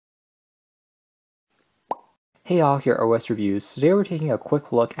Hey y'all, here at OS Reviews. Today we're taking a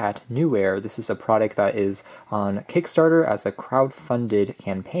quick look at Nyuair. This is a product that is on Kickstarter as a crowd-funded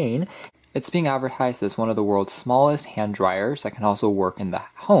campaign. It's being advertised as one of the world's smallest hand dryers that can also work in the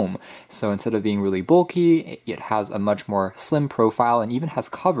home. So instead of being really bulky, it has a much more slim profile and even has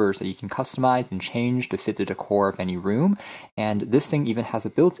covers that you can customize and change to fit the decor of any room. And this thing even has a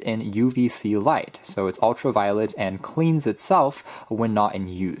built-in UVC light, so it's ultraviolet and cleans itself when not in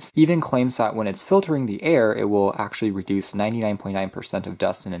use. Even claims that when it's filtering the air, it will actually reduce 99.9% of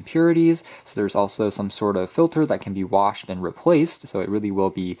dust and impurities. So there's also some sort of filter that can be washed and replaced, so it really will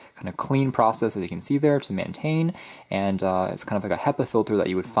be kind of clean process, as you can see there, to maintain. And it's kind of like a HEPA filter that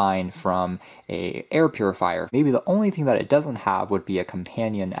you would find from a air purifier. Maybe the only thing that it doesn't have would be a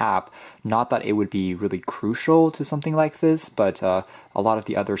companion app. Not that it would be really crucial to something like this, but a lot of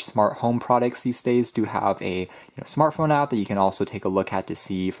the other smart home products these days do have a smartphone app that you can also take a look at to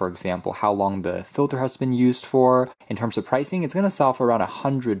see, for example, how long the filter has been used for. In terms of pricing, it's going to sell for around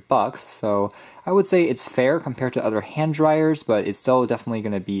 $100, so I would say it's fair compared to other hand dryers, but it's still definitely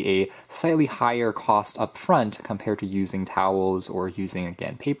going to be a slightly higher cost up front compared to using towels or using,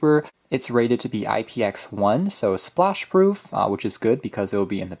 again, paper. It's rated to be IPX1, so splash proof, which is good because it will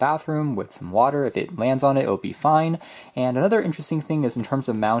be in the bathroom with some water. If it lands on it, it'll be fine. And another interesting thing is in terms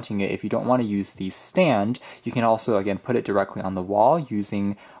of mounting it, if you don't want to use the stand, you can also, again, put it directly on the wall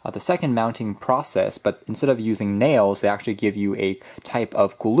using the second mounting process, but instead of using nails, they actually give you a type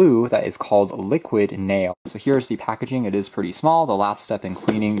of glue that is called liquid nail. So here's the packaging. It is pretty small, the last step in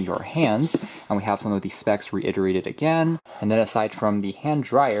cleaning your hands, and we have some of the specs reiterated again. And then aside from the hand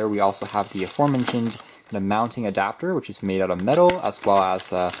dryer, we also have the aforementioned kind of mounting adapter, which is made out of metal, as well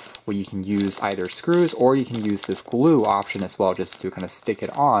as where you can use either screws or you can use this glue option as well, just to kind of stick it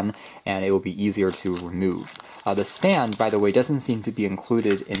on, and it will be easier to remove. The stand, by the way, doesn't seem to be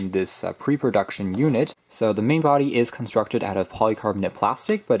included in this pre-production unit. So the main body is constructed out of polycarbonate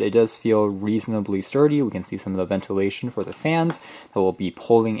plastic, but it does feel reasonably sturdy. We can see some of the ventilation for the fans that will be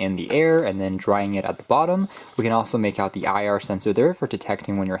pulling in the air and then drying it at the bottom. We can also make out the IR sensor there for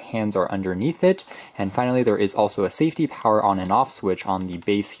detecting when your hands are underneath it. And finally, there is also a safety power on and off switch on the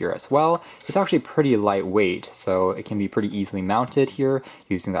base here as well. It's actually pretty lightweight, so it can be pretty easily mounted here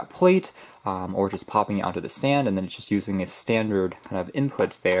using that plate. Or just popping it onto the stand, and then it's just using a standard kind of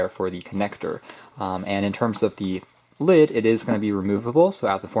input there for the connector. And in terms of the lid, it is going to be removable, so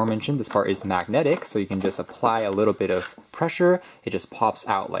as aforementioned, this part is magnetic, so you can just apply a little bit of pressure, it just pops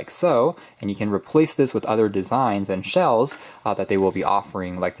out like so, and you can replace this with other designs and shells that they will be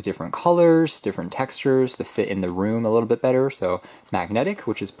offering, like the different colors, different textures to fit in the room a little bit better. So magnetic,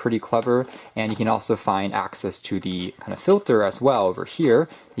 which is pretty clever, and you can also find access to the kind of filter as well over here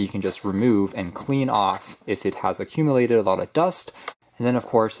that you can just remove and clean off if it has accumulated a lot of dust. And then, of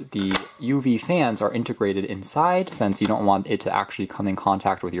course, the UV fans are integrated inside, since you don't want it to actually come in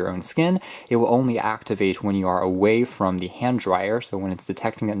contact with your own skin. It will only activate when you are away from the hand dryer, so when it's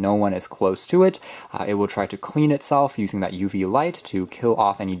detecting that no one is close to it, it will try to clean itself using that UV light to kill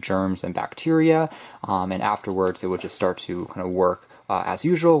off any germs and bacteria, and afterwards it will just start to kind of work as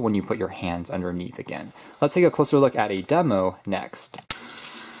usual when you put your hands underneath again. Let's take a closer look at a demo next.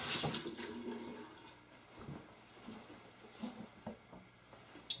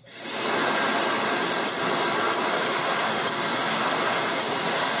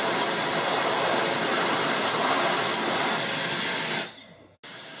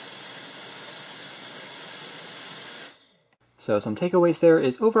 So some takeaways there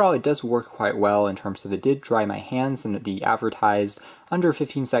is overall it does work quite well in terms of it did dry my hands in the advertised under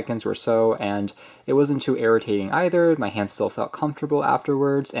 15 seconds or so, and it wasn't too irritating either. My hands still felt comfortable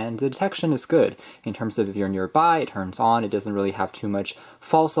afterwards, and the detection is good. In terms of if you're nearby, it turns on. It doesn't really have too much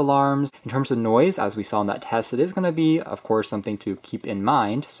false alarms. In terms of noise, as we saw in that test, it is going to be, of course, something to keep in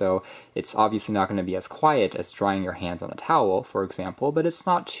mind. So it's obviously not going to be as quiet as drying your hands on a towel, for example, but it's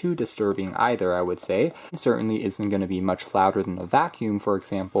not too disturbing either, I would say. It certainly isn't going to be much louder than a vacuum, for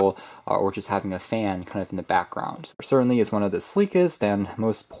example, or just having a fan kind of in the background. It certainly is one of the sleekest and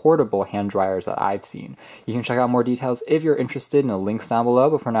most portable hand dryers that I've seen. You can check out more details if you're interested in the links down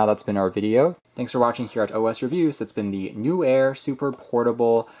below, but for now that's been our video. Thanks for watching here at OS Reviews. It's been the Nyuair Super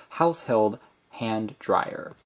Portable Household Hand Dryer.